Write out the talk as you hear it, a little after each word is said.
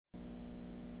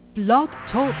Blog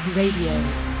Talk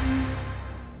Radio.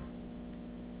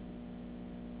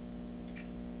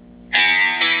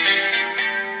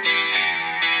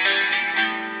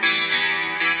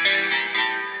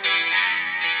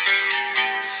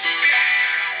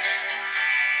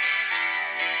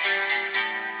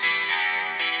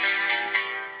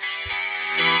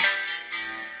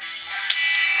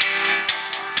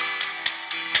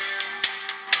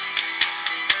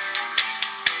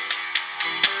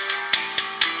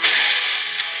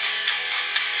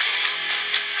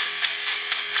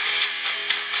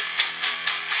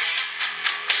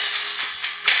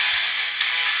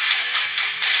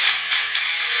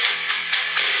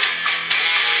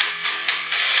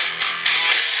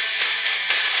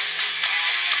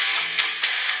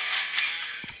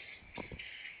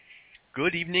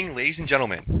 Good evening, ladies and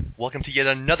gentlemen. Welcome to yet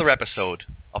another episode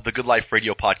of the Good Life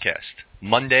Radio podcast.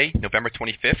 Monday, November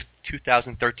 25th,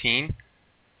 2013.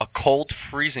 A cold,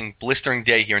 freezing, blistering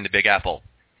day here in the Big Apple.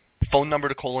 Phone number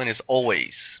to call in is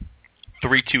always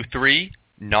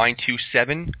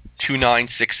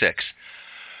 323-927-2966.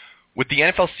 With the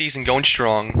NFL season going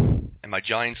strong and my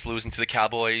Giants losing to the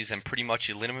Cowboys and pretty much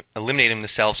eliminating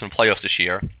themselves from the playoffs this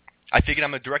year, I figured I'm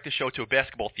going to direct the show to a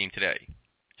basketball theme today.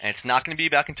 And it's not going to be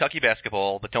about Kentucky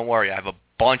basketball, but don't worry, I have a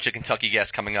bunch of Kentucky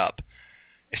guests coming up,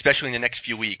 especially in the next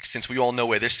few weeks, since we all know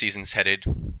where this season's headed,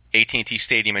 AT&T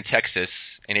Stadium in Texas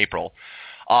in April.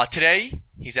 Today,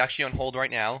 he's actually on hold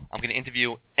right now. I'm going to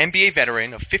interview NBA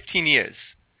veteran of 15 years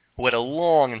who had a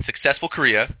long and successful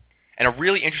career and a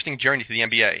really interesting journey to the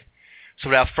NBA. So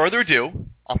without further ado,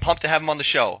 I'm pumped to have him on the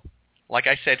show. Like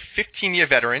I said, 15-year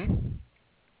veteran,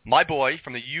 my boy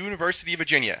from the University of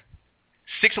Virginia,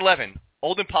 6'11",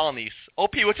 Olden Polynice.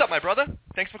 OP, what's up, my brother?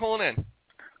 Thanks for calling in.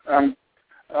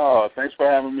 Thanks for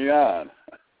having me on.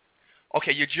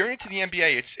 Okay, your journey to the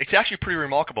NBA, it's actually pretty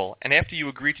remarkable. And after you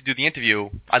agreed to do the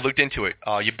interview, I looked into it.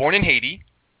 You're born in Haiti,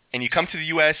 and you come to the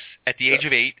U.S. at the age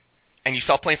of 8, and you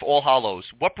start playing for All Hallows.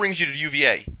 What brings you to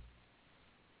UVA?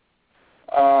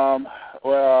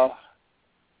 Well,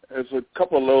 there's a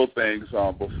couple of little things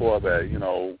before that. You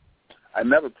know, I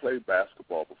never played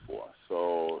basketball before,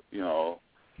 so, you know,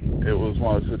 it was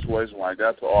one of the situations when I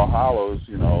got to All Hallows,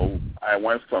 you know, I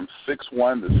went from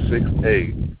 6'1" to 6'8"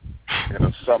 in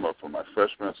the summer for my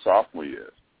freshman and sophomore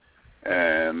years.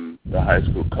 And the high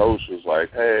school coach was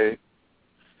like, hey,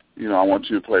 you know, I want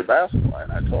you to play basketball.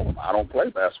 And I told him, I don't play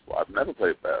basketball. I've never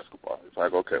played basketball. He's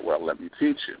like, okay, well, let me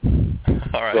teach you.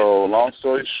 All right. So long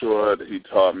story short, he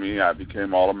taught me. I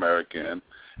became All-American.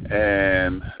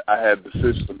 And I had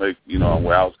decisions to make, you know,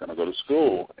 where I was going to go to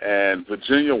school. And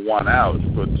Virginia won out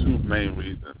for two main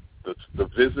reasons. The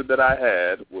visit that I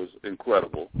had was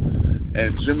incredible.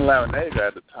 And Jim Larinaga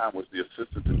at the time was the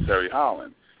assistant to Terry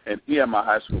Holland. And he and my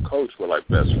high school coach were like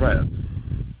best friends.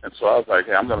 And so I was like,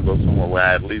 hey, I'm going to go somewhere where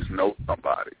I at least know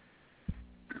somebody.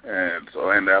 And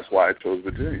that's why I chose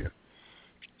Virginia.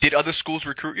 Did other schools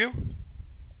recruit you?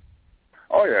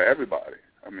 Oh, yeah, everybody.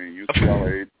 I mean,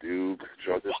 UCLA, Duke,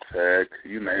 Georgia Tech,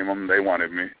 you name them, they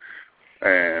wanted me.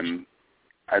 And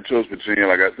I chose Virginia,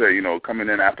 like I said, you know, coming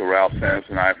in after Ralph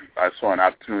Sampson, I saw an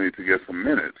opportunity to get some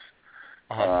minutes,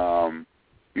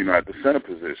 you know, at the center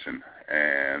position.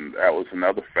 And that was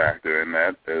another factor in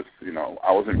that, is, you know,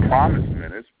 I wasn't promised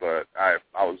minutes, but I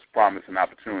was promised an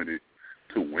opportunity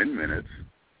to win minutes.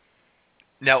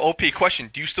 Now, OP, question,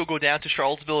 do you still go down to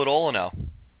Charlottesville at all or no?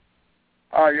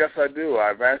 Yes, I do.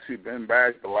 I've actually been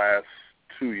back the last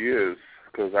 2 years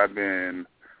because I've been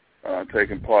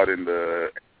taking part in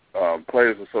the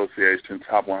Players Association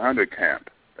Top 100 camp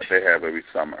that they have every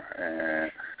summer.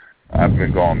 And I've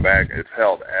been going back. It's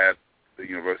held at the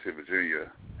University of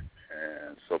Virginia.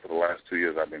 And so for the last 2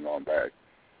 years, I've been going back.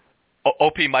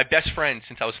 OP, my best friend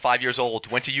since I was 5 years old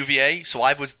went to UVA, so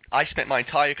I spent my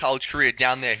entire college career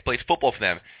down there. I played football for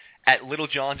them at Little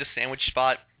John's, a sandwich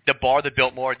spot. The bar, the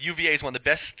Biltmore. UVA is one of the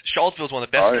best. Charlottesville is one of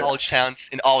the best college towns.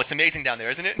 It's amazing down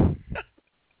there, isn't it?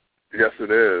 Yes,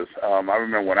 it is. I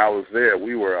remember when I was there,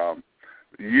 we were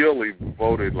yearly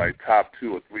voted like top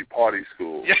 2 or 3 party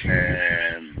schools,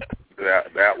 and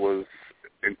that was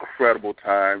incredible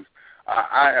times.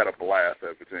 I had a blast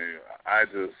at Virginia. I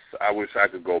wish I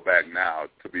could go back now,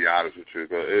 to be honest with you.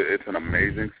 It's an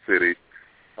amazing city.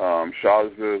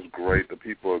 Charlottesville is great. The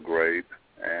people are great,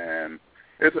 and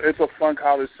it's a fun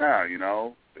college town, you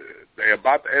know. They're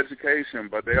about the education,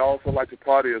 but they also like to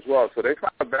party as well. So they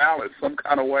find a balance some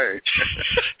kind of way.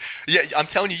 Yeah, I'm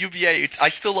telling you, UVA,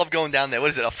 I still love going down there. What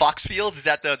is it, a Fox Field? Is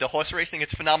that the horse racing?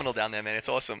 It's phenomenal down there, man. It's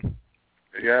awesome.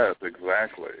 Yes,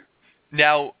 exactly.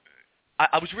 Now,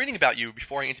 I was reading about you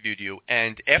before I interviewed you,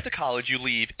 and after college you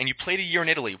leave, and you played a year in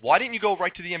Italy. Why didn't you go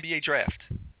right to the NBA draft?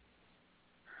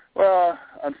 Well,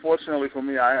 unfortunately for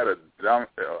me, I had a dumb.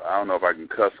 I don't know if I can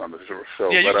cuss on the show,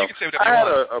 yeah, but you can say whatever I you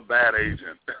had want. a bad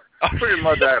agent. Pretty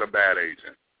much, I had a bad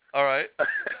agent. All right.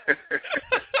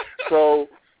 So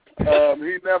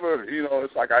he never,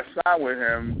 it's like I signed with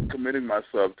him, committing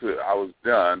myself to. I was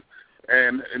done,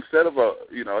 and instead of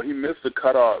he missed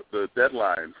the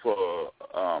deadline for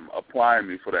applying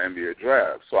me for the NBA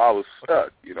draft. So I was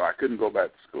stuck. I couldn't go back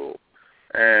to school.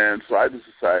 And so I just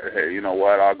decided, hey, you know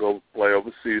what, I'll go play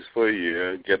overseas for a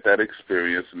year, get that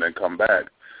experience, and then come back.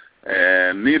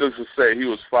 And needless to say, he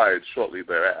was fired shortly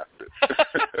thereafter.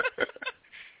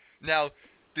 Now,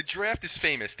 the draft is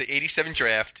famous, the 87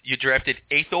 draft. You drafted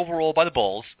 8th overall by the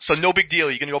Bulls, so no big deal.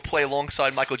 You're going to go play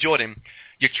alongside Michael Jordan.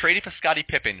 You're traded for Scottie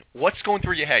Pippen. What's going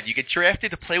through your head? You get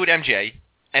drafted to play with MJ,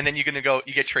 and then you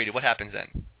get traded. What happens then?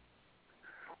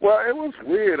 Well, it was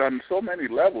weird on so many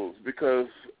levels because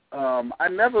I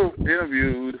never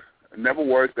interviewed, never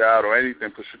worked out or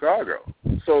anything for Chicago.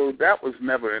 So that was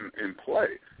never in play.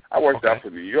 I worked out for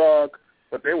New York,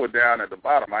 but they were down at the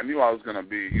bottom. I knew I was going to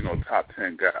be, top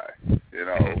 10 guy,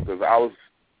 because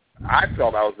I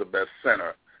felt I was the best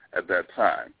center at that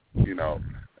time, It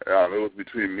was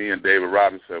between me and David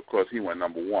Robinson. Of course, he went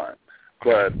number 1.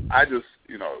 But I just,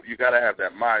 you got to have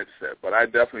that mindset. But I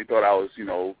definitely thought I was,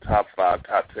 top 5,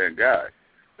 top 10 guy.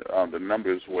 The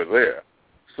numbers were there.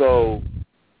 So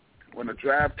when the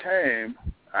draft came,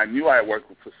 I knew I worked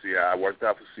for Seattle. I worked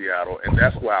out for Seattle, and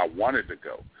that's where I wanted to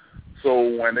go.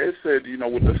 So when they said,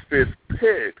 with the 5th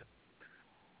pick,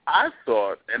 I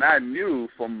thought, and I knew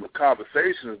from the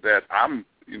conversations that I'm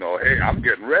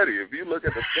getting ready. If you look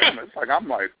at the film, it's like I'm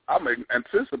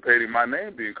anticipating my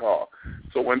name being called.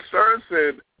 So when Stern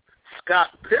said Scott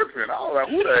Pippen, I was like,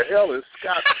 who the hell is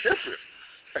Scott Pippen?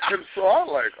 And so I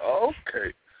was like, oh,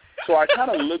 okay. So I kind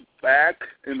of looked back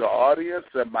in the audience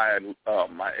at my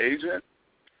agent,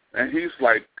 and he's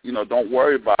like, don't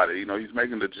worry about it. He's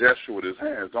making the gesture with his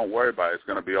hands. Don't worry about it. It's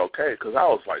going to be okay. Because I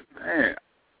was like, damn,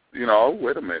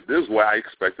 wait a minute. This is where I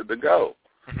expected to go.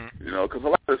 Because a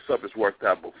lot of this stuff is worked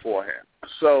out beforehand.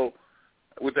 So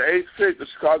with the 8th pick, the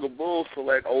Chicago Bulls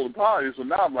select Olden Polynice, so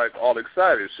now I'm like all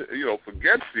excited.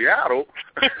 Forget Seattle.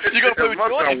 You're going to play with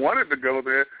Jordan. Jordan. I wanted to go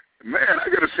there. Man, I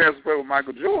get a chance to play with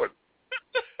Michael Jordan.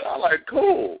 I'm like,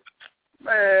 cool.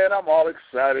 Man, I'm all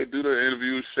excited, do the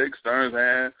interview, shake Stern's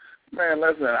hand. Man,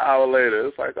 less than an hour later,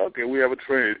 it's like, okay, we have a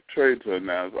trade to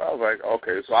announce. So I was like,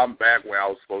 okay, so I'm back where I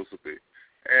was supposed to be.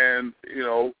 And,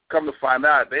 come to find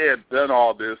out, they had done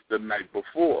all this the night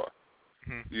before,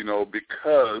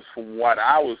 because from what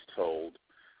I was told,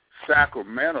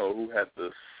 Sacramento, who had the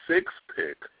 6th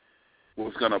pick,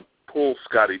 was going to pull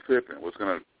Scottie Pippen, was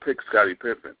going to pick Scottie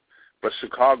Pippen. But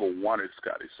Chicago wanted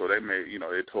Scottie, so they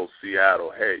they told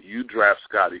Seattle, hey, you draft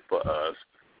Scottie for us,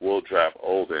 we'll draft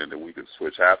Olden, and then we can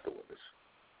switch afterwards.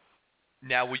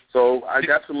 So I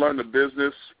got to learn the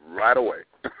business right away.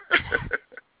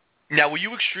 Now, were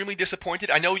you extremely disappointed?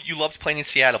 I know you loved playing in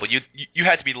Seattle, but you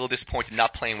had to be a little disappointed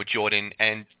not playing with Jordan.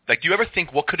 And do you ever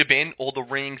think what could have been all the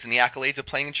rings and the accolades of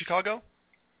playing in Chicago?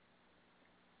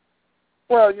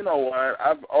 Well, you know what?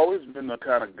 I've always been the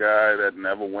kind of guy that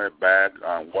never went back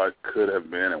on what could have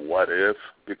been and what if,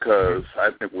 because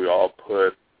I think we all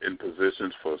put in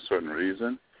positions for a certain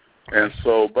reason. And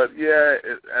so, but yeah,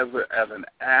 as an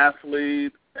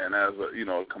athlete and as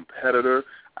a competitor,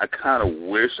 I kind of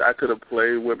wish I could have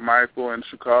played with Michael in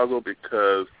Chicago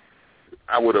because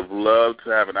I would have loved to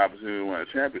have an opportunity to win a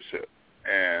championship.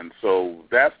 And so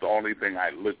that's the only thing I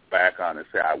look back on and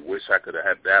say I wish I could have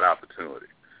had that opportunity.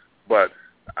 But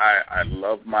I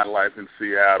loved my life in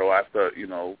Seattle. I thought,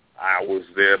 I was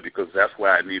there because that's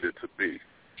where I needed to be,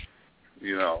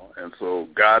 and so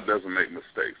God doesn't make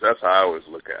mistakes. That's how I always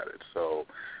look at it. So,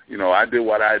 I did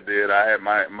what I did. I had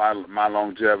my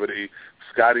longevity.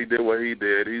 Scottie did what he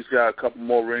did. He's got a couple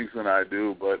more rings than I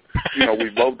do, but, we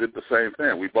both did the same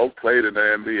thing. We both played in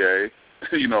the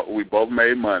NBA. We both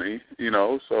made money,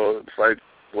 so it's like,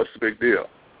 what's the big deal?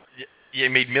 You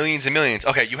made millions and millions.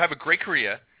 Okay, you have a great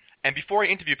career. And before I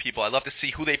interview people, I love to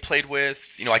see who they played with.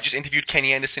 I just interviewed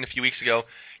Kenny Anderson a few weeks ago.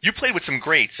 You played with some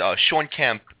greats, Sean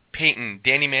Kemp, Peyton,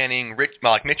 Danny Manning,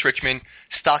 Mitch Richmond,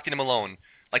 Stockton and Malone.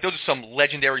 Those are some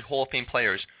legendary Hall of Fame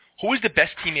players. Who is the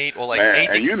best teammate or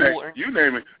anything cool? You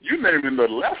naming the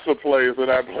lesser players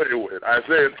that I played with.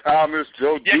 Isaiah Thomas,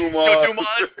 Joe Dumars. Joe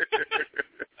Dumars.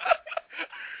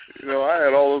 I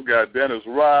had all those guys. Dennis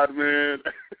Rodman.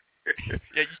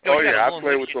 I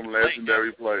played with some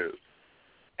legendary players.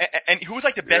 And who was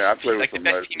the best, the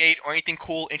best teammate or anything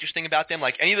cool, interesting about them?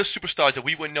 Any of those superstars that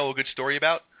we wouldn't know a good story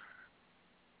about?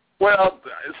 Well,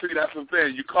 see, that's the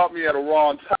thing. You caught me at a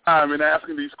wrong time in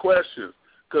asking these questions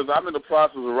because I'm in the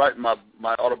process of writing my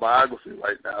autobiography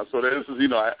right now. So this is,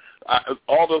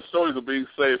 all those stories are being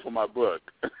saved for my book.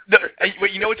 No, wait,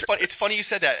 it's funny. It's funny you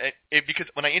said that because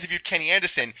when I interviewed Kenny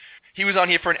Anderson, he was on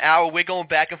here for an hour. We're going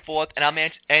back and forth, and I'm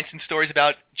answering stories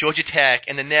about Georgia Tech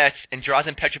and the Nets and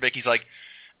Drazen Petrovic. He's like,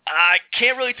 I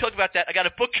can't really talk about that. I got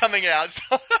a book coming out.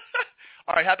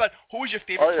 All right, how about who was your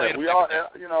favorite player? We all,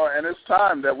 and it's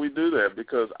time that we do that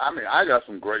because I got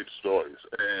some great stories,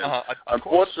 and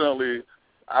unfortunately,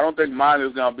 I don't think mine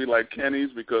is gonna be like Kenny's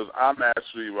because I'm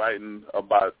actually writing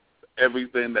about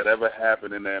everything that ever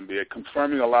happened in the NBA,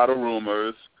 confirming a lot of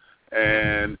rumors,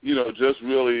 and just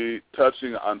really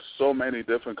touching on so many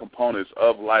different components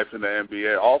of life in the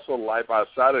NBA, also life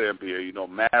outside of the NBA.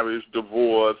 Marriage,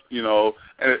 divorce, and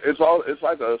it's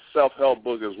like a self-help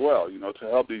book as well. To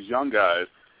help these young guys,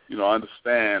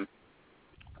 understand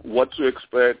what to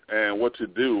expect and what to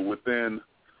do within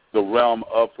the realm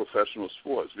of professional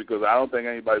sports, because I don't think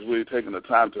anybody's really taking the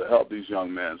time to help these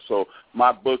young men. So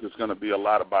my book is going to be a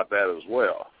lot about that as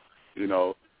well,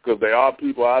 because there are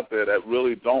people out there that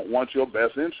really don't want your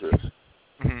best interest.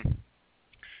 Mm-hmm.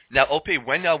 Now, OP,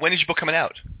 when is your book coming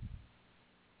out?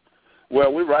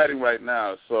 Well, we're writing right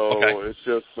now, so okay. It's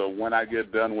just when I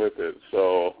get done with it.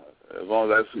 So as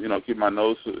long as I, keep my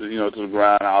nose, to the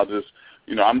ground, I'll just,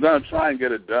 I'm going to try and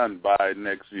get it done by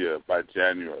next year, by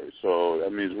January. So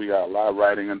that means we got a lot of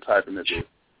writing and typing to do.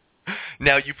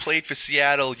 Now, you played for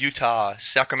Seattle, Utah,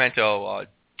 Sacramento,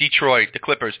 Detroit, the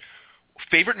Clippers.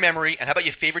 Favorite memory, and how about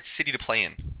your favorite city to play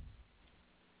in?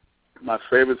 My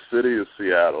favorite city is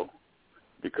Seattle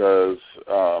because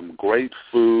great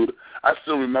food. I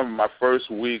still remember my first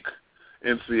week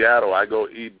in Seattle. I go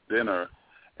eat dinner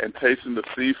and tasting the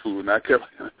seafood, and I kept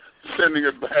sending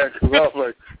it back because I was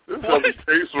like, this doesn't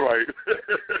taste right.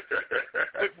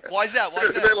 Why is that?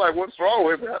 They're like, what's wrong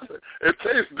with it? I said, it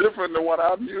tastes different than what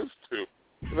I'm used to.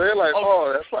 They're like,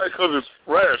 that's probably because it's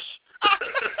fresh.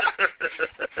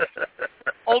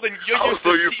 Olden, you're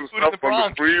used to stuff from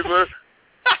the freezer.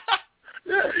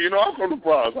 Yeah, I'm from the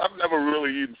Bronx. I've never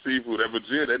really eaten seafood. At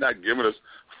Virginia, they're not giving us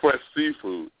fresh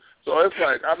seafood. So it's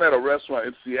like, I'm at a restaurant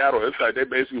in Seattle. It's like they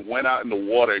basically went out in the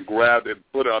water and grabbed it,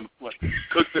 put it on the plate,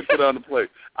 cooked it, put it on the plate.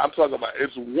 I'm talking about,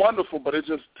 it's wonderful, but it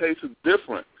just tasted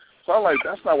different. So I'm like,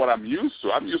 that's not what I'm used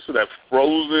to. I'm used to that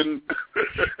frozen.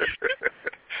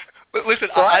 But listen,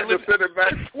 so I had to send it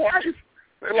back twice.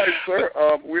 They're like, sir,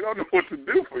 we don't know what to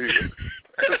do for you.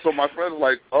 And so my friend's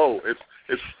like,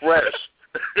 it's fresh.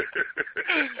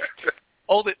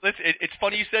 Olden, listen, it's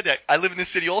funny you said that. I live in this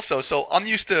city also, so I'm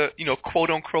used to,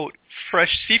 quote-unquote, fresh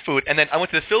seafood. And then I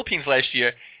went to the Philippines last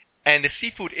year, and the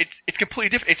seafood, it's completely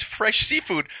different. It's fresh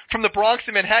seafood from the Bronx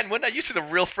to Manhattan. We're not used to the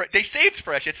real fresh. They say it's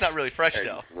fresh. It's not really fresh,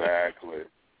 though. Exactly.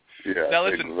 Yeah, now,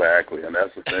 listen, exactly, and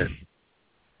that's the thing.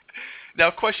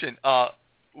 Now, question. I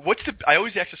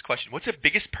always ask this question. What's the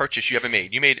biggest purchase you ever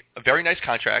made? You made a very nice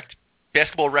contract.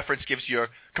 Basketball Reference gives your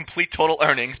complete total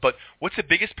earnings, but what's the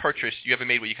biggest purchase you ever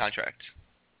made with your contract?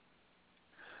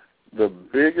 The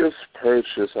biggest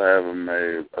purchase I ever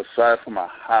made, aside from a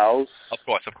house. Of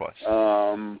course.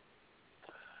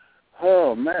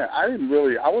 Oh man, I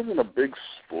wasn't a big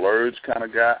splurge kind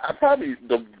of guy.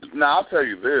 Now I'll tell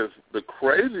you this, the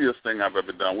craziest thing I've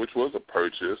ever done, which was a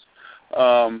purchase,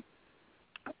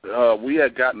 we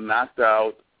had gotten knocked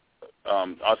out,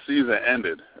 our season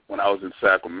ended when I was in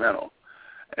Sacramento.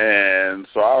 And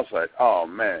so I was like, oh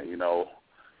man,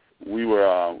 we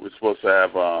were supposed to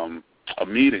have a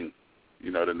meeting,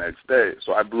 the next day.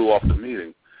 So I blew off the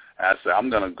meeting. And I said, I'm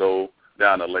going to go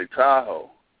down to Lake Tahoe,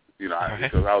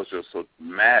 because I was just so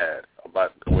mad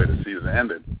about the way the season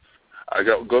ended. I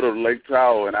go to Lake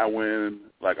Tahoe and I win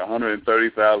like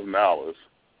 $130,000,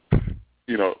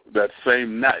 that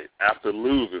same night after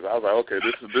losing. I was like, okay,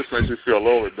 this makes me feel a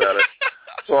little bit better.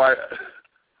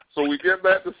 So we get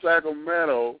back to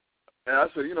Sacramento, and I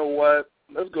said, you know what?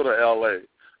 Let's go to L.A.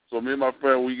 So me and my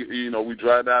friend, we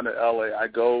drive down to L.A. I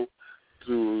go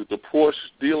to the Porsche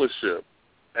dealership,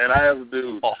 and I asked the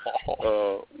dude,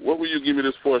 what will you give me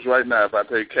this Porsche right now if I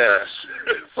pay cash?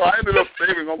 So I ended up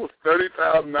saving almost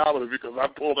 $30,000 because I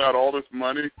pulled out all this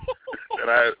money that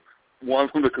I had won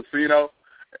from the casino,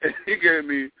 and he gave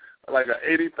me like an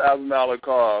 $80,000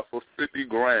 car for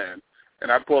 $50,000.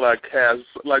 And I pulled out cash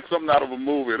like something out of a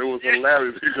movie, and it was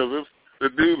hilarious because the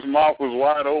dude's mouth was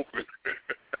wide open.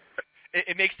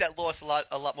 It makes that loss a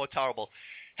lot more tolerable.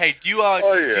 Hey, do you?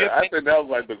 I think that was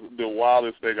like the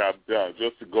wildest thing I've done,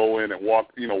 just to go in and walk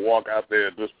out there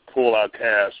and just pull out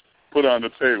cash, put it on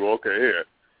the table. Okay, here,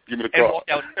 give me the car.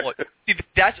 And walk out. See,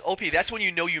 that's OP. That's when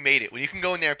you know you made it. When you can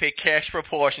go in there and pay cash for a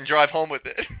Porsche and drive home with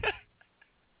it.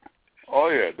 Oh,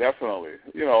 yeah, definitely.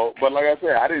 But like I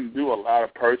said, I didn't do a lot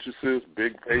of purchases,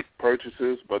 big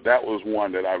purchases, but that was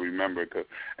one that I remember.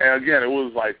 And again, it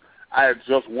was like I had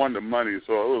just won the money,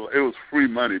 so it was free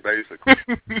money, basically.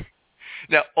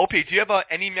 Now, OP, do you have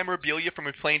any memorabilia from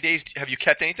your playing days? Have you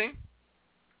kept anything?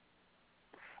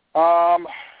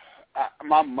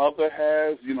 My mother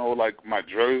has, like my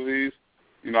jerseys.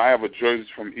 I have a jersey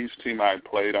from each team I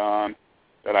played on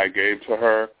that I gave to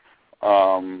her.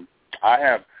 I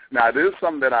have. Now, there's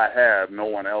something that I have no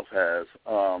one else has.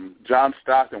 John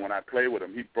Stockton, when I played with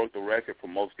him, he broke the record for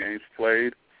most games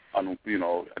played. I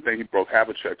think he broke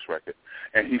Havlicek's record.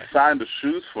 And he signed the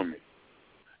shoes for me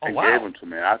and gave them to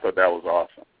me. I thought that was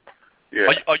awesome. Yeah.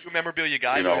 Are you a memorabilia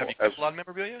guy? Have you kept a lot of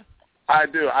memorabilia? I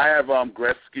do. I have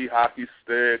Gretzky hockey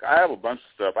stick. I have a bunch of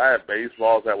stuff. I have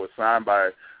baseballs that were signed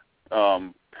by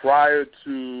prior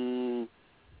to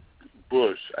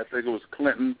Bush. I think it was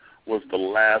Clinton was the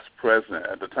last president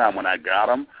at the time when I got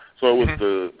them. So it was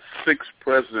the 6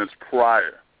 presidents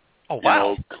prior. Oh,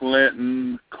 wow.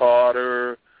 Clinton,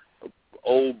 Carter,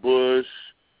 old Bush,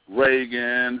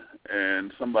 Reagan,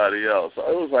 and somebody else. So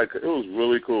it was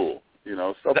really cool,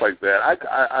 stuff like that.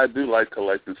 I do like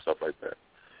collecting stuff like that.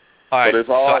 All right. But it's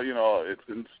all, it's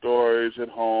in storage at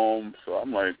home, so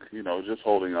I'm like, just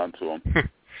holding on to them.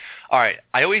 All right.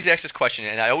 I always ask this question,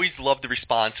 and I always love the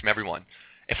response from everyone.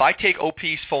 If I take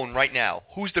OP's phone right now,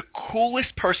 who's the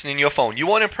coolest person in your phone? You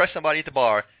want to impress somebody at the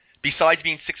bar, besides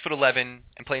being 6'11"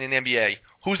 and playing in the NBA,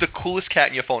 who's the coolest cat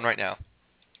in your phone right now?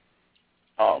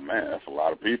 Oh, man, that's a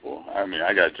lot of people. I mean,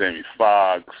 I got Jamie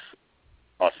Foxx,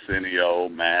 Arsenio,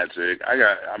 Magic.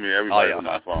 Everybody on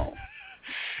my phone.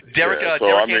 Derek,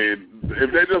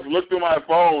 if they just look through my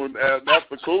phone, that's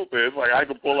the cool thing. It's like I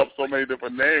can pull up so many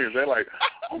different names. They're like,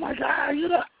 oh, my God,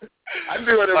 I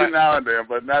do it every now and then,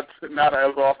 but not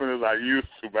as often as I used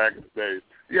to back in the days.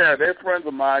 Yeah, they're friends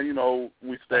of mine.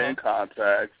 We stay in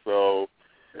contact. So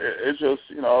it's just,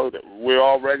 we're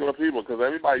all regular people because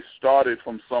everybody started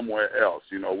from somewhere else.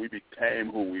 We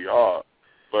became who we are.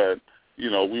 But,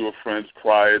 we were friends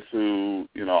prior to,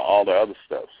 all the other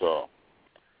stuff. So.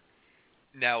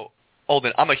 Now,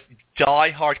 Olden, I'm a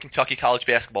die-hard Kentucky college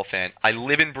basketball fan. I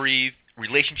live and breathe.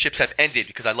 Relationships have ended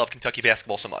because I love Kentucky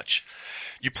basketball so much.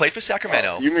 You played for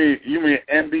Sacramento. You mean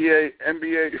NBA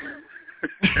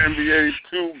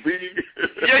 2B?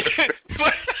 Yeah.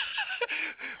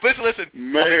 But listen.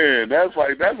 Man, that's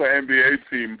an NBA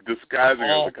team disguising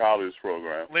as a college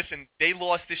program. Listen, they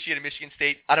lost this year to Michigan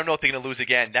State. I don't know if they're going to lose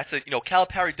again. That's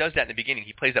Calipari does that in the beginning.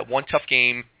 He plays that one tough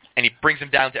game, and he brings them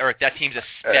down to earth. That team's a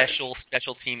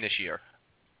special team this year.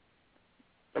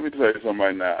 Let me tell you something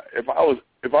right now. If I was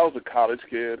a college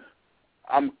kid,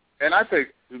 and I think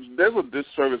there's a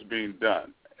disservice being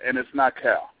done, and it's not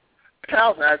Cal.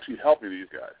 Cal's actually helping these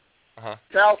guys.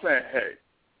 Cal's saying, hey,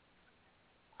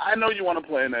 I know you want to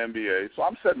play in the NBA, so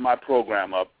I'm setting my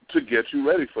program up to get you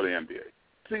ready for the NBA.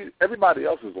 See, everybody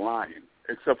else is lying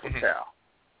except for Cal.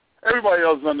 Everybody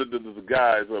else is under the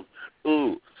guise of,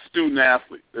 student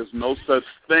athlete. There's no such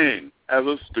thing as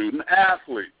a student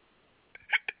athlete.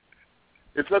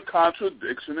 It's a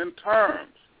contradiction in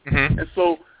terms. And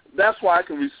so that's why I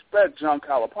can respect John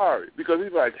Calipari, because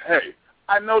he's like, hey,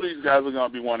 I know these guys are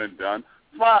going to be one and done.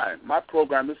 Fine, my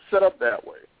program is set up that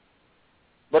way.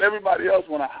 But everybody else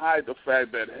want to hide the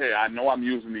fact that, hey, I know I'm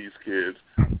using these kids,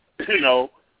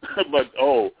 but,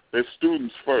 they're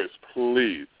students first,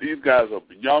 please. These guys are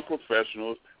young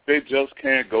professionals. They just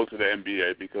can't go to the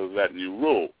NBA because of that new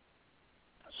rule.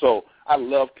 So I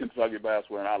love Kentucky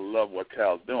basketball, and I love what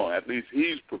Cal's doing. At least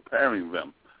he's preparing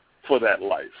them for that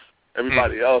life.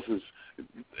 Everybody else is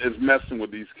messing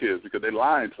with these kids because they're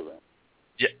lying to them.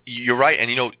 Yeah, you're right.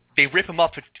 And, they rip him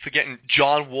up for getting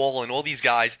John Wall and all these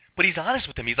guys, but he's honest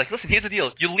with them. He's like, listen, here's the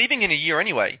deal. You're leaving in a year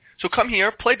anyway, so come here,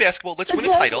 play basketball, let's win a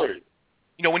title.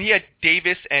 When he had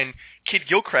Davis and Kid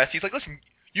Gilchrist, he's like, listen,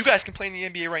 you guys can play in the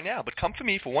NBA right now, but come for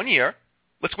me for 1 year.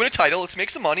 Let's win a title. Let's make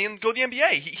some money and go to the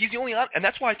NBA. He's the only, and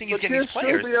that's why I think he's getting these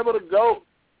players. They should be able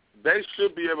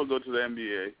to go to the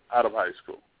NBA out of high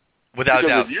school. Without a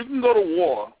doubt. If you can go to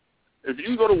war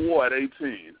at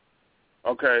 18,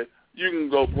 okay, you can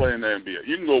go play in the NBA.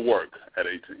 You can go work at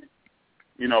 18.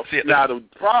 Now the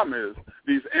problem is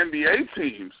these NBA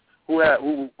teams who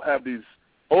have these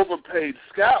overpaid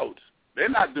scouts, they're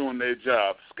not doing their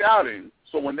job scouting.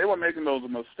 So when they were making those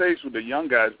mistakes with the young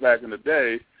guys back in the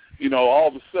day, all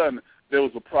of a sudden there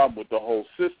was a problem with the whole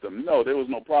system. No, there was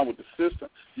no problem with the system.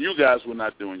 You guys were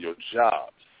not doing your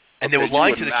jobs. And they were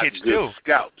lying to the kids too.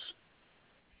 Scouts.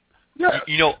 Yeah.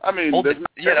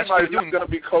 Everybody's not going to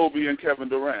be Kobe and Kevin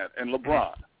Durant and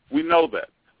LeBron. We know that.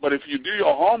 But if you do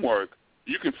your homework,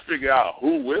 you can figure out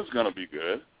who is going to be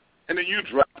good. and then you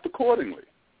draft accordingly.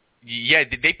 Yeah,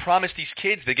 they promise these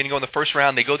kids they're going to go in the first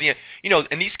round. They go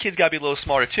and these kids got to be a little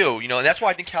smarter too, and that's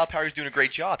why I think Calipari's doing a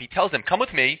great job. He tells them, come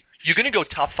with me. You're going to go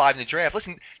top 5 in the draft.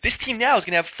 Listen, this team now is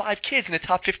going to have 5 kids in the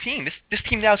top 15. This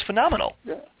team now is phenomenal.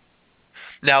 Yeah.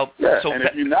 Now, and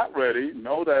if you're not ready,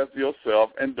 know that for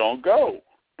yourself and don't go.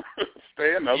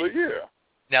 Stay another year.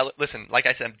 Now, listen, like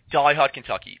I said, I'm diehard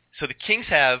Kentucky. So the Kings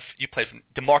you played from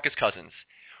DeMarcus Cousins.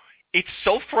 It's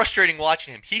so frustrating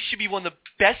watching him. He should be one of the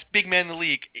best big men in the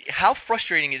league. How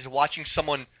frustrating is watching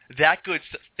someone that good,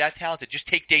 that talented, just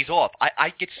take days off?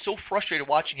 I get so frustrated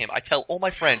watching him. I tell all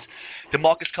my friends,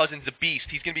 DeMarcus Cousins is a beast.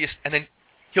 He's going to be and then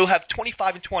he'll have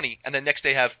 25 and 20, and then next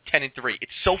day have 10 and 3.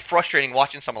 It's so frustrating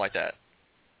watching someone like that.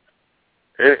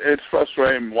 It's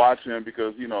frustrating watching him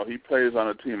because, he plays on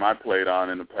a team I played on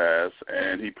in the past,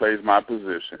 and he plays my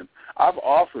position. I've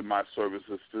offered my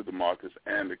services to DeMarcus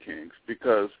and the Kings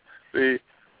because I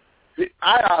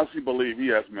honestly believe he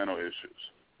has mental issues,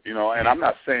 and I'm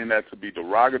not saying that to be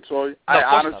derogatory.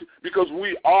 Because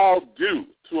we all do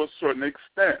to a certain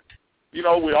extent.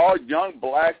 We're all young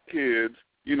black kids,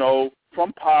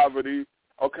 from poverty,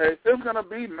 okay? There's going to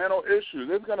be mental issues.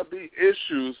 There's going to be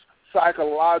issues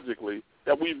psychologically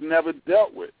that we've never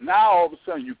dealt with. Now, all of a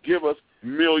sudden, you give us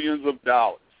millions of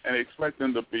dollars and expect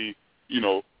them to be,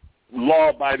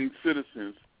 law-abiding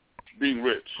citizens being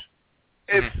rich.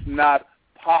 It's not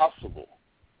possible.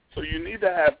 So you need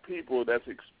to have people that's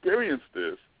experienced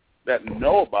this, that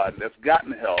know about it, that's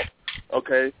gotten help,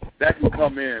 okay, that can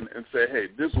come in and say, hey,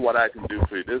 this is what I can do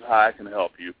for you. This is how I can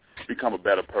help you become a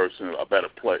better person, a better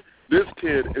player. This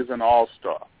kid is an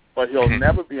all-star, but he'll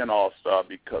never be an all-star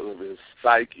because of his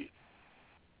psyche.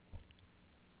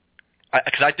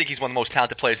 Because I think he's one of the most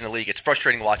talented players in the league. It's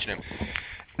frustrating watching him.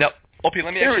 Now, Opie,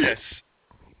 let me ask you this.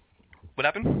 What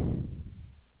happened?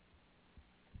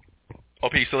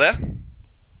 Opie, you still there?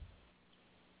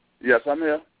 Yes, I'm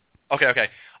here. Okay.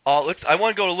 I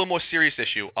want to go to a little more serious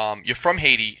issue. You're from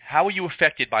Haiti. How were you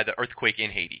affected by the earthquake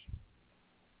in Haiti?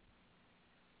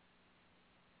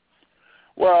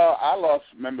 Well, I lost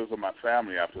members of my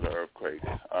family after the earthquake.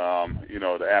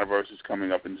 The anniversary's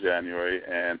coming up in January,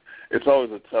 and it's always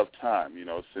a tough time,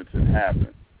 since it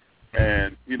happened.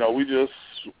 And, we just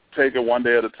take it one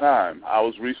day at a time. I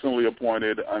was recently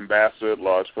appointed ambassador at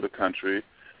large for the country,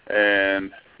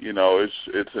 and,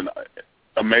 it's an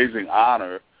amazing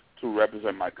honor to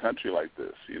represent my country like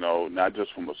this, not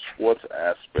just from a sports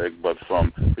aspect, but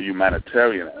from a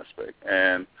humanitarian aspect.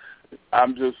 And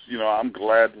I'm just, I'm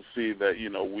glad to see that,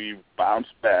 we bounce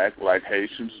back like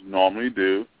Haitians normally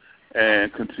do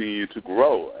and continue to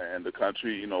grow. And the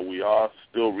country, we are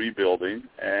still rebuilding.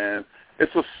 And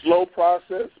it's a slow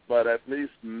process, but at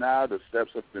least now the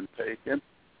steps have been taken.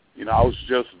 I was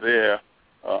just there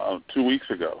 2 weeks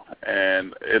ago,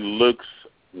 and it looks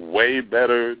way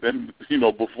better than,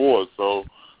 before. So,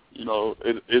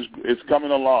 it's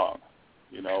coming along,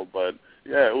 but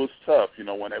yeah, it was tough,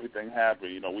 when everything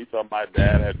happened. We thought my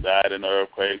dad had died in the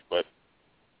earthquake, but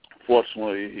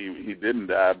fortunately he didn't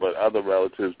die, but other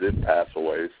relatives did pass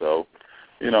away. So,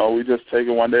 we just take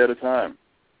it one day at a time.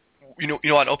 You know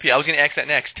what, Opie, I was going to ask that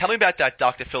next. Tell me about that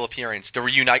Dr. Phil appearance,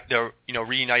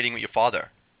 reuniting with your father.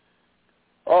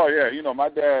 Oh, yeah, my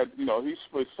dad, he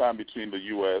splits time between the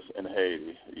U.S. and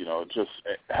Haiti, just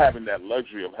having that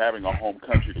luxury of having a home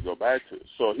country to go back to.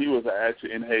 So he was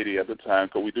actually in Haiti at the time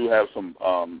because we do have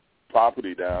some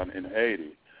property down in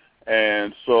Haiti.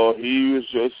 And so he was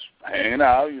just hanging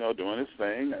out, doing his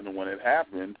thing. And when it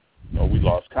happened, we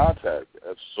lost contact,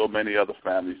 as so many other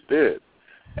families did.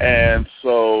 And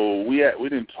so we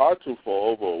didn't talk to him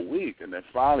for over a week. And then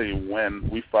finally, when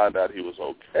we found out he was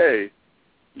okay,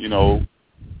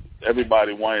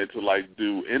 everybody wanted to,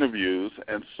 do interviews.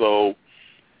 And so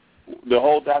the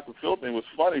whole Dr. Phil thing was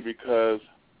funny because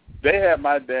they had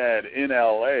my dad in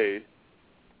L.A.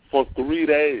 for 3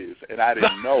 days, and I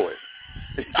didn't know it,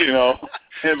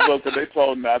 And so cause they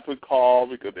told him not to call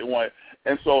because they wanted.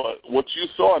 And so what you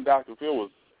saw in Dr. Phil was,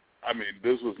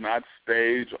 this was not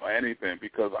staged or anything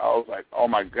because I was like, oh,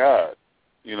 my God,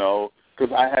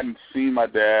 because I hadn't seen my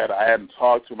dad. I hadn't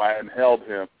talked to him. I hadn't held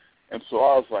him. And so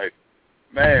I was like,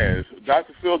 man,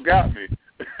 Dr. Phil got me.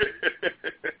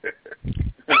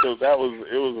 So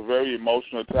it was a very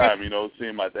emotional time,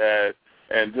 seeing my dad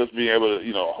and just being able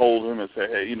to, hold him and say,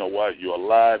 hey, you know what, you're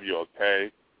alive, you're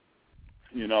okay,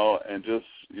 and just,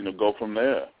 go from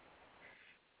there.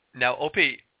 Now,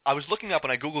 Opie, I was looking up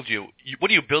and I Googled you. What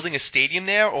are you, building a stadium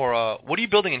there, or what are you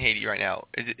building in Haiti right now?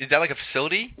 Is that like a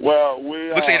facility? Well,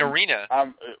 looks like an arena.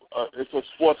 It's a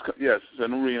sports. Yes, it's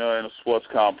an arena and a sports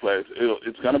complex.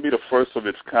 It's going to be the first of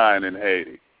its kind in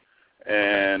Haiti,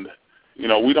 and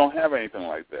We don't have anything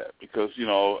like that because,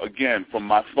 again, from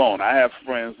my phone, I have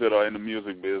friends that are in the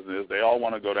music business. They all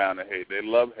want to go down to Haiti. They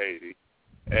love Haiti,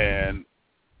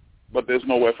 but there's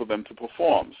nowhere for them to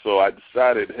perform. So I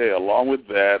decided, hey, along with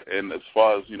that, and as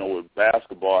far as, with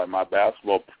basketball and my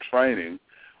basketball training,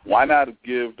 why not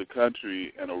give the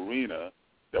country an arena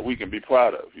that we can be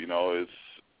proud of?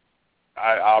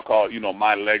 I'll call it,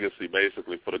 my legacy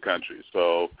basically for the country.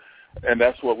 So, and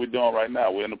that's what we're doing right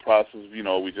now. We're in the process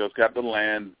of, we just got the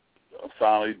land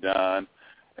finally done,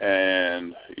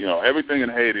 and, everything in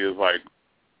Haiti is like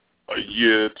a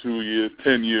year, 2 years,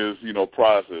 10 years,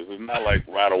 process. It's not like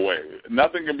right away.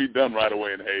 Nothing can be done right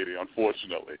away in Haiti,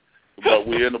 unfortunately. But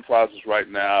we're in the process right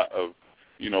now of,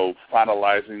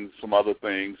 finalizing some other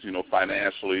things,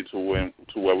 financially to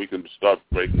where we can start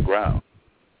breaking ground.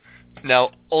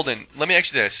 Now, Olden, let me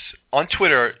ask you this. On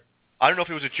Twitter, I don't know if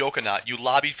it was a joke or not, you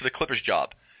lobbied for the Clippers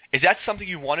job. Is that something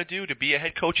you want to do, to be a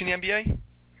head coach in the NBA?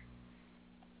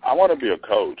 I want to be a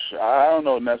coach. I don't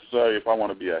know necessarily if I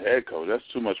want to be a head coach. That's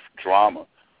too much drama.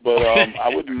 But I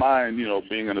wouldn't mind,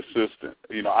 being an assistant.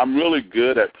 I'm really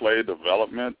good at player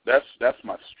development. That's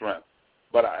my strength.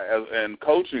 But and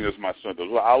coaching is my strength as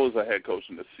well. I was a head coach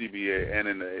in the CBA and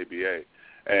in the ABA.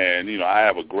 And, I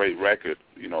have a great record,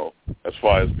 as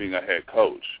far as being a head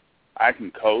coach. I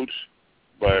can coach,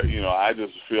 but, I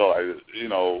just feel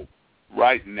like,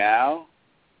 right now,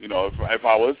 if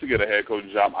I was to get a head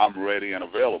coaching job, I'm ready and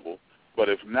available. But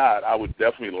if not, I would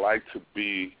definitely like to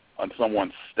be on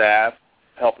someone's staff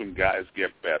helping guys get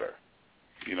better,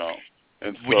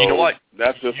 And so well, you know what?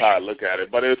 That's just how I look at it.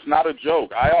 But it's not a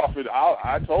joke.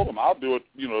 I told them I'll do it,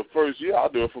 the first year I'll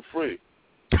do it for free.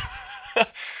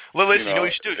 Well, listen, you know what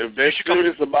you should do? If they're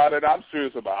serious about it, I'm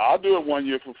serious about it. I'll do it 1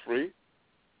 year for free.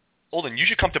 Olden, you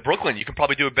should come to Brooklyn. You can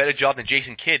probably do a better job than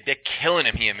Jason Kidd. They're killing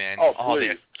him here, man. Oh,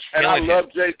 please. And I love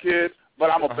Jay Kidd, but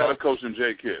I'm a better coach than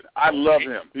Jay Kidd. I love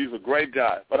him. He's a great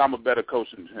guy, but I'm a better coach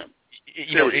than him.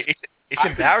 It's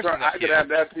embarrassing. I could have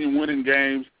that team winning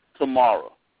games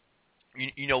tomorrow.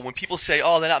 When people say,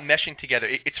 oh, they're not meshing together,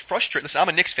 it's frustrating. Listen, I'm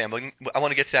a Knicks fan, but I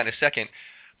want to get to that in a second.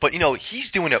 But,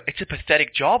 he's doing it's a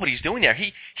pathetic job what he's doing there.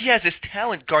 He has this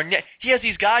talent, Garnett. He has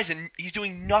these guys, and he's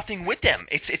doing nothing with them.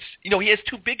 It's he has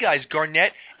two big guys,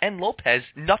 Garnett and Lopez.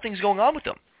 Nothing's going on with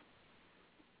them.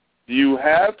 You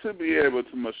have to be able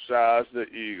to massage the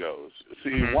egos.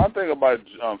 See, one thing about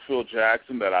Phil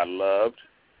Jackson that I loved,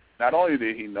 not only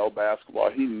did he know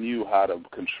basketball, he knew how to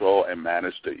control and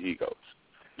manage the egos.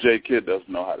 Jay Kidd doesn't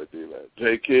know how to do that.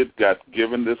 Jay Kidd got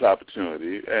given this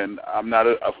opportunity, and I'm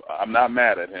not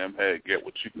mad at him. Hey, get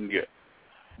what you can get.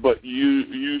 But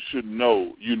you should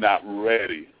know you're not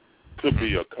ready to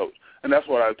be a coach. And that's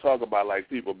what I talk about, like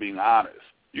people being honest.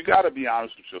 You got to be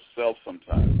honest with yourself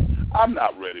sometimes. I'm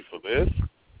not ready for this.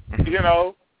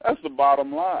 That's the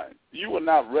bottom line. You were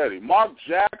not ready. Mark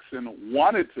Jackson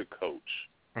wanted to coach.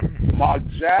 Mark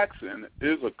Jackson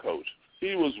is a coach.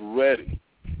 He was ready.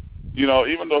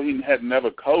 Even though he had never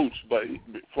coached, but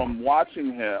from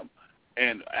watching him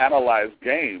and analyze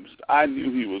games, I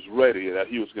knew he was ready, that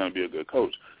he was going to be a good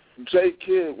coach. Jay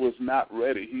Kidd was not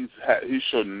ready. He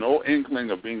showed no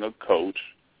inkling of being a coach.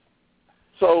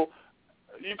 So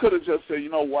you could have just said, you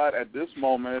know what, at this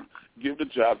moment, give the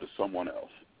job to someone else.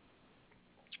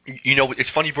 It's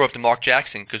funny you brought up the Mark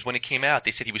Jackson, because when it came out,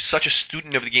 they said he was such a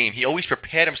student of the game. He always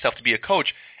prepared himself to be a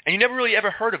coach. And you never really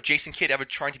ever heard of Jason Kidd ever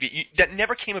trying to be – that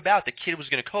never came about. The kid was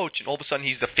going to coach, and all of a sudden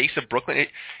he's the face of Brooklyn.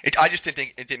 I just didn't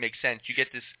think it didn't make sense. You get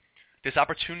this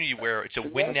opportunity where it's a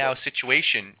win-now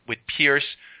situation with Pierce,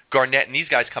 Garnett, and these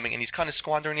guys coming, and he's kind of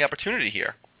squandering the opportunity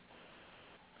here.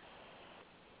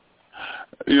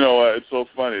 It's so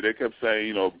funny. They kept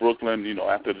saying, Brooklyn,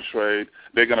 after the trade,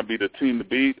 they're going to be the team to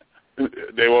beat.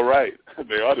 They were right.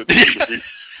 They are the team to beat.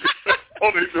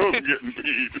 All they do is getting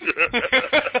beat.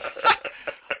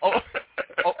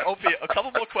 Opie, a couple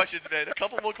more questions, man. A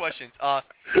couple more questions.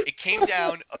 It came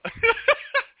down.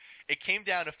 It came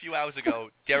down a few hours ago.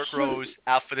 Derrick Rose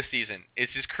out for the season. Is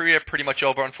his career pretty much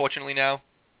over, unfortunately, now?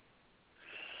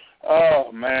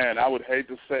 Oh man, I would hate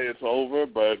to say it's over,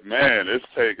 but man, it's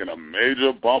taken a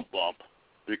major bump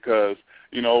because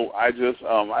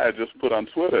I had just put on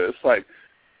Twitter. It's like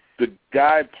the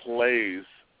guy plays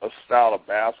a style of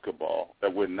basketball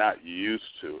that we're not used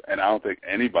to, and I don't think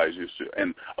anybody's used to.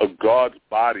 And a guard's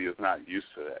body is not used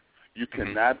to that. You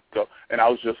cannot go, and I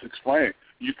was just explaining,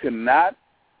 you cannot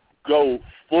go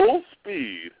full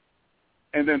speed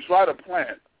and then try to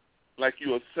plant like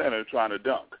you're a center trying to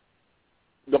dunk.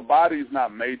 The body's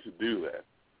not made to do that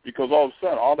because all of a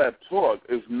sudden all that torque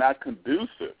is not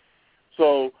conducive.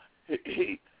 So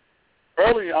he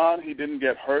early on he didn't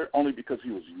get hurt only because he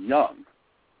was young.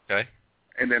 Okay.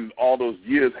 and then all those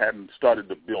years hadn't started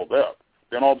to build up.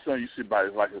 Then all of a sudden you see by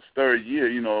like his third year,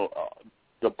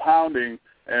 the pounding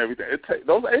and everything.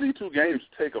 Those 82 games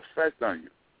take effect on you.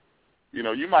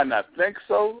 You might not think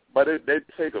so, but they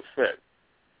take effect.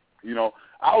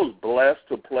 I was blessed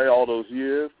to play all those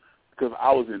years because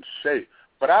I was in shape.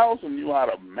 But I also knew how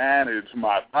to manage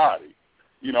my body.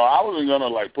 I wasn't going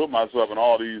to, put myself in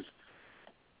all these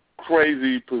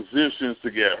crazy positions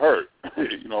to get hurt.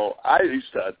 I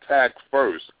used to attack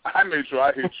first. I made sure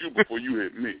I hit you before you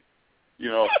hit me.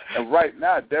 And right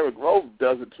now, Derrick Rose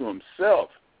does it to himself.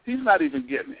 He's not even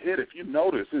getting hit. If you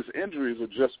notice, his injuries are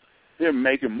just him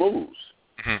making moves.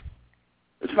 Mm-hmm.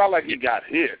 It's not like he got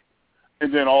hit,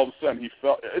 and then all of a sudden he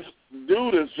fell.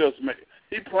 Dude is just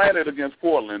he planted against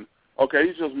Portland. Okay,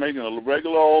 he's just making a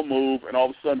regular old move, and all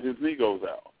of a sudden his knee goes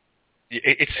out.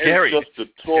 It's scary. It's just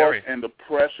the torque and the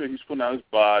pressure he's putting on his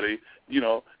body.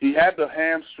 He had the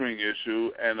hamstring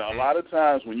issue, and a lot of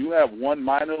times when you have one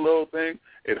minor little thing,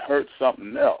 it hurts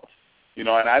something else. And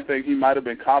I think he might have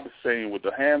been compensating with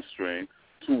the hamstring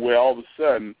to where all of a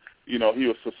sudden, he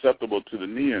was susceptible to the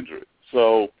knee injury.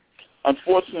 So,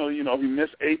 unfortunately, he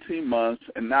missed 18 months,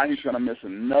 and now he's going to miss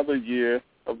another year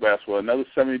of basketball, another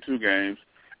 72 games.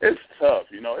 It's tough,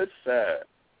 it's sad.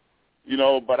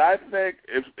 But I think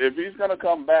if he's going to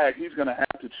come back, he's going to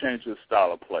have to change his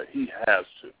style of play. He has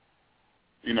to.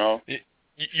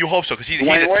 You hope so, because he's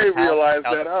Dwayne Wade realized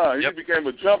that, Yep. He became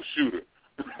a jump shooter.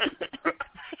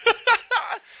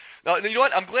 No, you know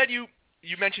what? I'm glad you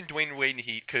mentioned Dwayne Wade in the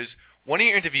Heat, because one of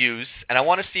your interviews, and I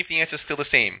want to see if the answer is still the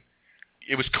same.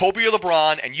 It was Kobe or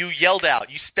LeBron, and you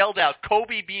spelled out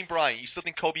Kobe being Bryant. You still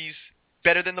think Kobe's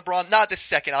better than LeBron? Not this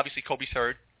second, obviously Kobe's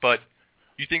hurt, but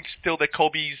you think still that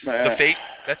Kobe's the face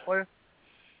best player?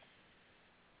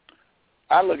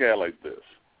 I look at it like this.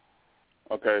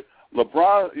 Okay,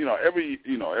 LeBron, every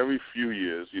few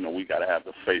years, we got to have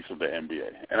the face of the NBA,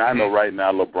 and I know right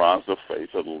now LeBron's the face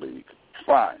of the league.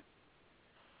 Fine,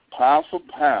 pound for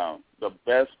pound, the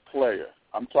best player.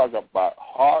 I'm talking about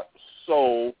heart,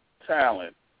 soul,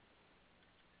 talent.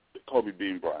 Kobe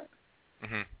being Bryant.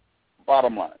 Mm-hmm.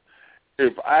 Bottom line,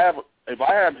 if I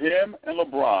have him and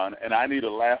LeBron, and I need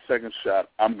a last-second shot,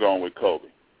 I'm going with Kobe.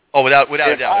 Oh, without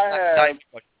a doubt.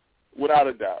 Without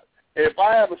a doubt. If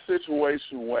I have a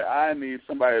situation where I need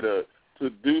somebody to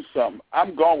do something,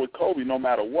 I'm going with Kobe no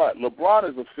matter what. LeBron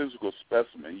is a physical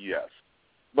specimen, yes.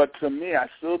 But to me, I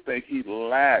still think he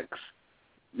lacks,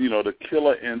 the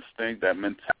killer instinct, that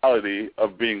mentality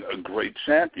of being a great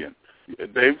champion.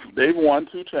 They've won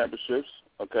 2 championships,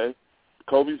 okay?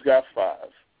 Kobe's got 5,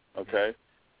 okay?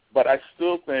 But I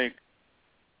still think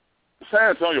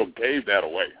San Antonio gave that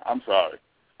away. I'm sorry.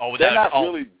 They're not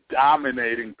really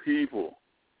dominating people.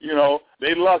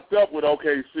 They lucked up with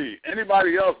OKC.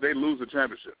 Anybody else, they lose the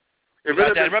championship. If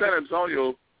it had been San Antonio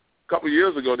a couple of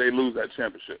years ago, they lose that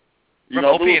championship. If it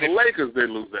was the Lakers, they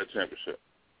lose that championship.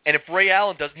 And if Ray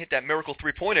Allen doesn't hit that miracle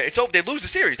three-pointer, it's over. They lose the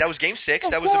series. That was Game 6.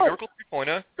 That was a miracle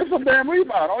three-pointer. It's a damn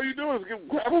rebound. All you do is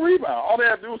grab a rebound. All they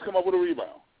have to do is come up with a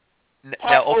rebound.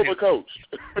 Now, overcoached.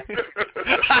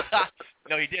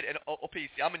 No, he did. And see,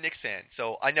 I'm a Knicks fan,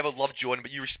 so I never loved Jordan,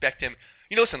 but you respect him.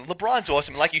 Listen, LeBron's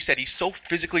awesome. Like you said, he's so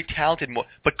physically talented.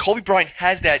 But Kobe Bryant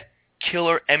has that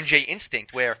killer MJ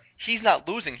instinct where he's not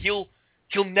losing. He'll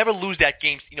never lose that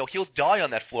game. He'll die on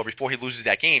that floor before he loses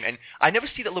that game. And I never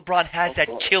see that LeBron has that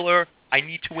killer, I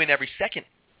need to win every second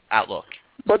outlook.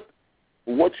 But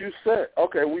what you said,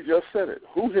 okay, we just said it.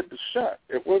 Who hit the shot?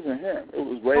 It wasn't him. It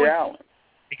was Ray Allen.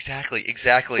 Exactly.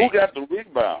 Who got the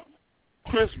rebound?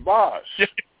 Chris Bosh.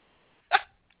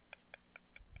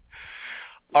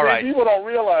 All right. People don't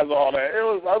realize all that. It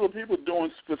was other people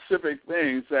doing specific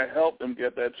things that helped them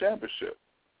get that championship.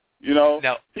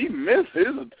 Now, he missed his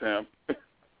attempt.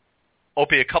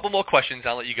 Opie, a couple more questions.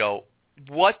 I'll let you go.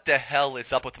 What the hell is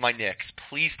up with my Knicks?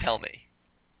 Please tell me.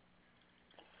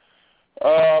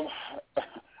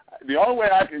 The only way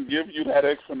I can give you that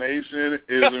explanation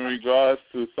is in regards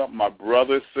to something my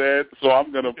brother said, so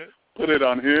I'm going to put it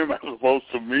on him as opposed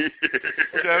to me.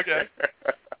 Okay.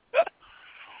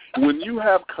 When you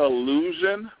have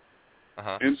collusion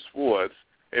in sports,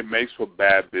 it makes for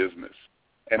bad business.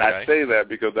 And I say that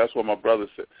because that's what my brother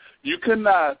said. You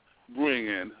cannot bring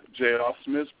in J.R.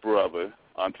 Smith's brother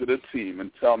onto the team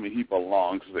and tell me he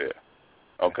belongs there,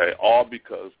 okay, all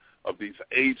because of these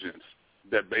agents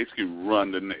that basically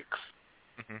run the Knicks,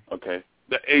 okay?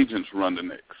 The agents run the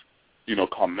Knicks.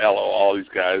 Carmelo, all these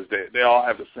guys, they all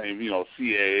have the same,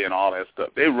 CA and all that stuff.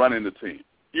 They run in the team.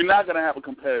 You're not going to have a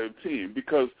competitive team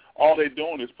because all they're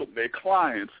doing is putting their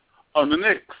clients on the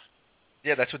Knicks.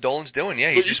 Yeah, that's what Dolan's doing.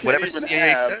 Yeah, he's just whatever CA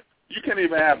said. You can't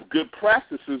even have good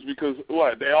practices because,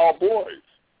 they're all boys.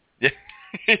 Yeah.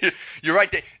 You're right.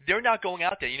 They're not going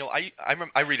out there. You know, I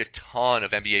remember I read a ton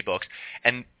of NBA books,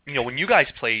 and you know when you guys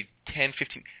played 10,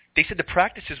 15, they said the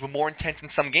practices were more intense in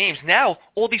some games. Now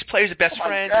all these players are best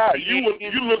friends. God, you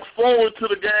look forward to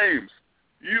the games.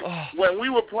 When we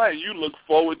were playing, you look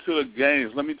forward to the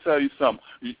games. Let me tell you something.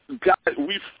 Guys,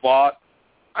 we fought.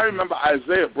 I remember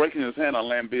Isaiah breaking his hand on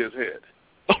Lambier's head.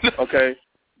 Okay,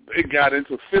 it got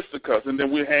into fisticuffs, and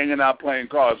then we're hanging out playing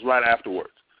cards right afterwards.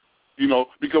 You know,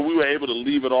 because we were able to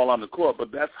leave it all on the court,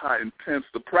 but that's how intense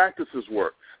the practices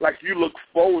were. Like, you look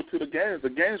forward to the games. The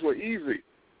games were easy.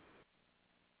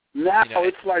 Now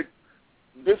it's like,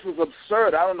 this is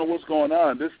absurd. I don't know what's going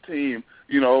on. This team,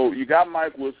 you know, you got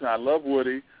Mike Woodson. I love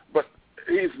Woody, but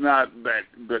he's not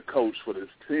the coach for this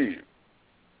team.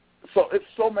 So it's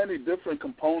so many different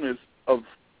components of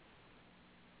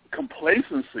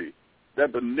complacency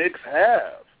that the Knicks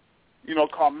have. You know,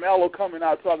 Carmelo coming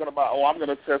out talking about, I'm going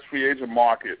to test free agent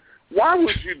market. Why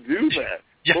would you do that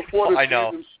before the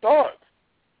season starts?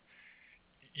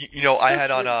 You know, I had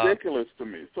on ridiculous to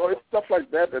me. So it's stuff like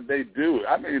that they do.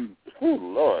 I mean, oh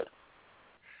Lord.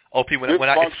 OP,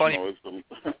 it's funny.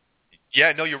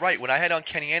 Yeah, no, you're right. When I had on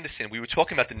Kenny Anderson, we were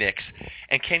talking about the Knicks,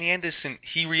 and Kenny Anderson,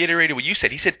 he reiterated what you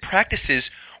said. He said practices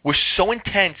were so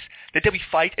intense that they would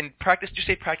fight, and practice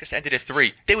ended at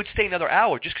 3. They would stay another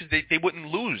hour just because they wouldn't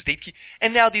lose.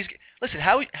 And now listen,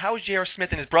 how is J.R. Smith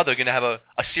and his brother going to have a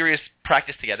serious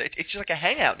practice together? It's just like a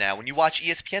hangout now. When you watch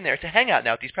ESPN there, it's a hangout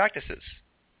now at these practices.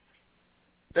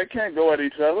 They can't go at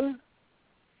each other.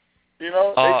 You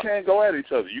know, they can't go at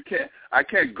each other. I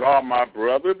can't guard my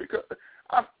brother because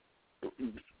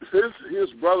his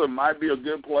brother might be a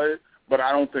good player, but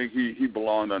I don't think he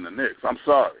belonged on the Knicks. I'm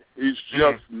sorry. He's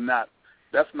just not.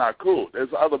 That's not cool. There's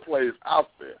other players out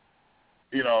there,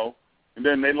 you know. And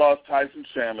then they lost Tyson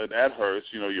Chandler. That hurts,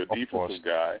 you know, your defensive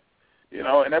guy. You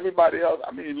know, and everybody else.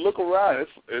 I mean, look around.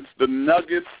 It's the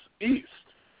Nuggets East.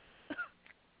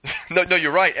 No,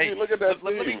 you're right. Hey, look at that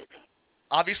team.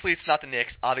 Obviously, it's not the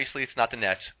Knicks. Obviously, it's not the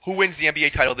Nets. Who wins the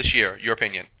NBA title this year, your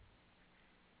opinion?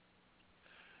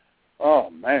 Oh,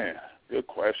 man. Good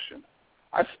question.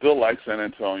 I still like San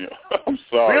Antonio. I'm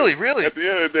sorry. Really? At the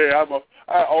end of the day,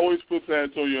 I always put San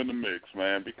Antonio in the mix,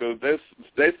 man, because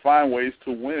they find ways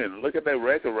to win. Look at their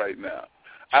record right now.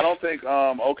 I don't think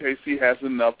OKC has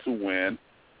enough to win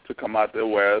to come out the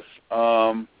West.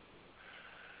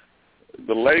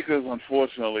 The Lakers,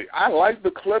 unfortunately, I like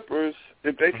the Clippers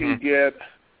if they can get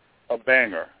a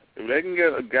banger. If they can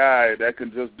get a guy that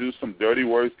can just do some dirty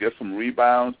work, get some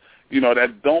rebounds, you know,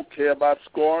 that don't care about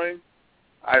scoring,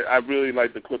 I really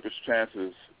like the Clippers'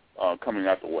 chances coming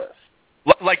out the West.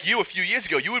 Like you a few years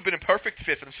ago, you would have been a perfect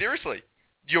fit for them. Seriously.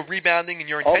 Your rebounding and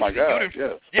your intensity. Oh, my God,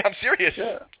 yes. Yeah, I'm serious.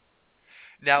 Yeah.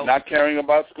 Now, not caring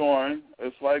about scoring,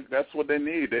 it's like that's what they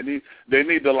need. They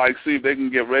need to like see if they can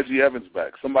get Reggie Evans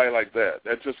back, somebody like that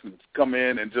just can come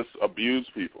in and just abuse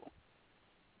people.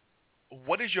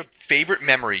 What is your favorite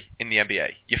memory in the NBA?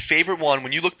 Your favorite one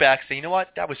when you look back, say, you know what,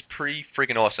 that was pretty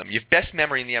freaking awesome. Your best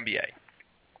memory in the NBA?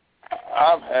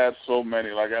 I've had so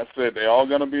many. Like I said, they're all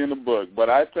going to be in the book.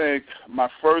 But I think my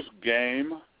first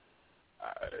game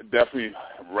definitely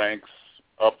ranks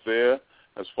up there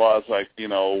as far as like, you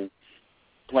know,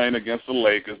 playing against the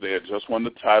Lakers. They had just won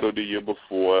the title the year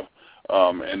before,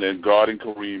 and then guarding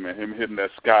Kareem and him hitting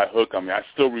that sky hook. I mean, I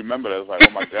still remember that. I was like,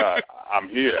 oh, my God, I'm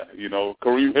here. You know,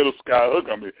 Kareem hit a sky hook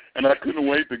on me, and I couldn't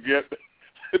wait to get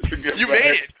you back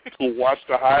made it. to watch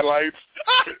the highlights.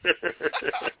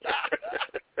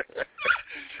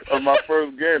 Of my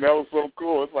first game. That was so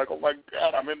cool. It's like, oh, my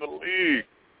God, I'm in the league.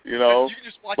 You know, you can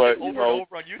just watch it over and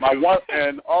over on YouTube.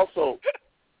 And also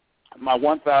my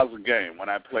 1,000 game when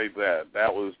I played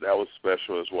that was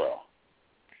special as well.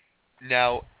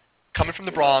 Now, coming from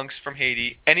the Bronx, from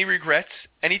Haiti, any regrets?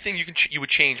 Anything you would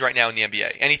change right now in the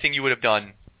NBA? Anything you would have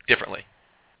done differently?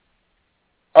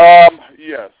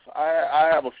 Yes, I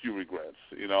have a few regrets.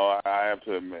 You know, I have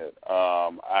to admit.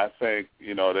 I think,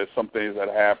 you know, there's some things that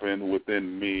happened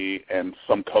within me and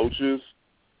some coaches.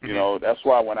 You know, that's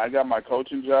why when I got my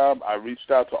coaching job, I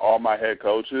reached out to all my head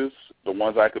coaches, the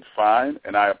ones I could find,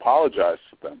 and I apologized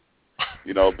to them,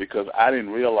 you know, because I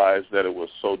didn't realize that it was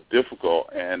so difficult.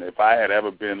 And if I had ever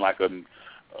been like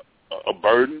a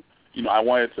burden, you know, I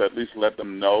wanted to at least let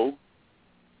them know,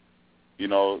 you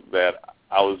know, that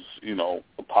I was, you know,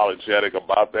 apologetic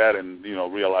about that and, you know,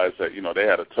 realize that, you know, they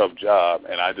had a tough job.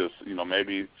 And I just, you know,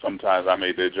 maybe sometimes I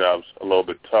made their jobs a little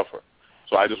bit tougher.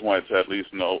 So I just wanted to at least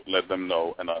let them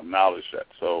know and acknowledge that.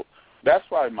 So that's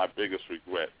probably my biggest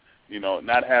regret, you know,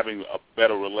 not having a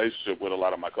better relationship with a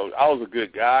lot of my coaches. I was a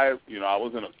good guy. You know, I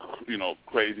wasn't a, you know,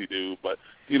 crazy dude. But,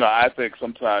 you know, I think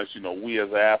sometimes, you know, we as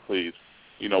athletes,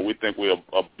 we think we're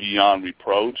beyond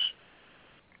reproach,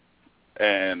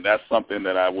 and that's something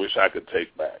that I wish I could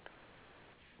take back.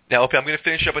 Now, okay, I'm going to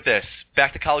finish up with this.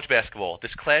 Back to college basketball.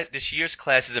 This year's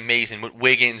class is amazing with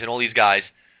Wiggins and all these guys.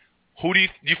 Do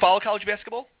you follow college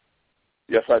basketball?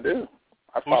 Yes, I do.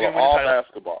 I follow all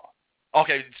basketball.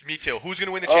 Okay, it's me too. Who's going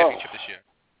to win the championship this year?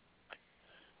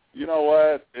 You know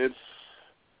what?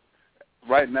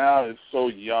 Right now it's so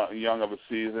young of a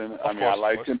season. I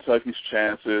like Kentucky's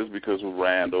chances because of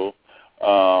Randall.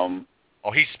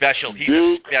 He's special. He's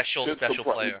a special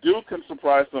player. Duke can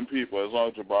surprise some people as long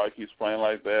as Jabari keeps playing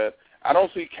like that. I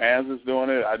don't see Kansas doing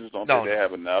it. I just don't think they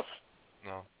have enough.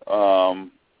 No.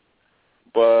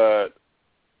 But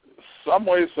some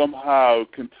way, somehow,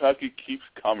 Kentucky keeps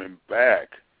coming back.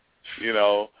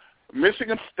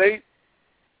 Michigan State,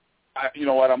 you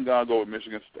know what, I'm going to go with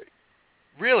Michigan State.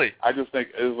 Really? I just think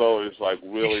Izzo is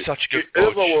really... He's such a good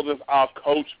coach. Izzo will just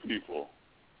out-coach people.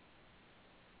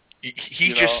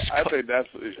 I think that's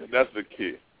the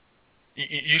key.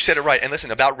 You said it right. And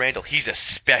listen, about Randall, he's a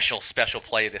special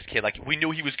player, this kid. Like, we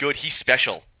knew he was good. He's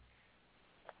special.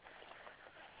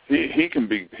 He can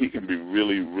be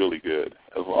really, really good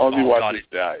as long as he watches his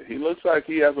diet. He looks like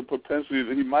he has a potential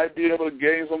that he might be able to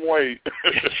gain some weight.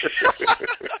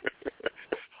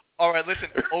 All right, listen,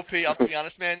 OP, I'll be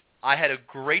honest, man. I had a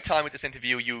great time with this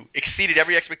interview. You exceeded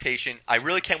every expectation. I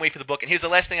really can't wait for the book. And here's the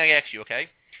last thing I ask you, okay?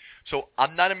 So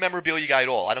I'm not a memorabilia guy at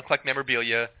all. I don't collect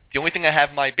memorabilia. The only thing I have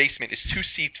in my basement is 2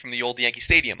 seats from the old Yankee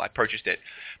Stadium. I purchased it.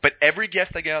 But every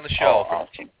guest I get on the show,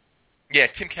 awesome.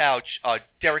 Tim Couch,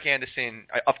 Derek Anderson,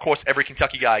 of course, every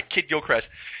Kentucky guy, Kid Gilchrist,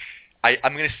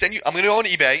 I'm going to send you. I'm going to go on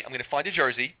eBay. I'm going to find a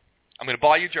jersey. I'm going to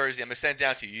buy your jersey. I'm going to send it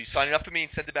down to you. You sign it up for me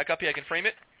and send it back up here. I can frame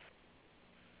it.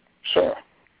 Sure.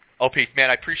 OP, man,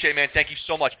 I appreciate it, man. Thank you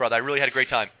so much, brother. I really had a great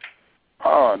time.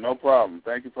 Oh, no problem.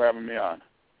 Thank you for having me on.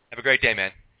 Have a great day,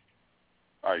 man.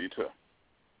 All right, you too.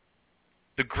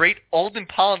 The great Olden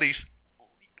Polynice.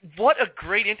 What a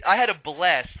great I had a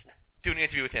blast doing an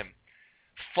interview with him.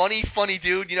 Funny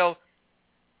dude.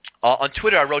 On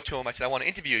Twitter I wrote to him. I said, I want to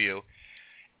interview you.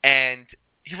 And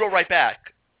he wrote right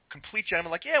back. Complete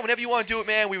gentleman, like, yeah, whenever you want to do it,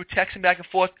 man. We were texting back and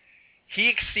forth. He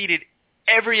exceeded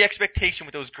every expectation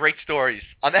with those great stories.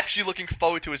 I'm actually looking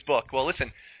forward to his book. Well,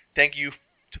 listen, thank you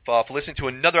for listening to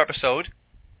another episode.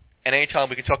 And anytime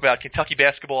we can talk about Kentucky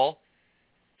basketball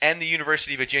and the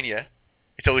University of Virginia,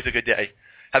 it's always a good day.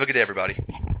 Have a good day, everybody.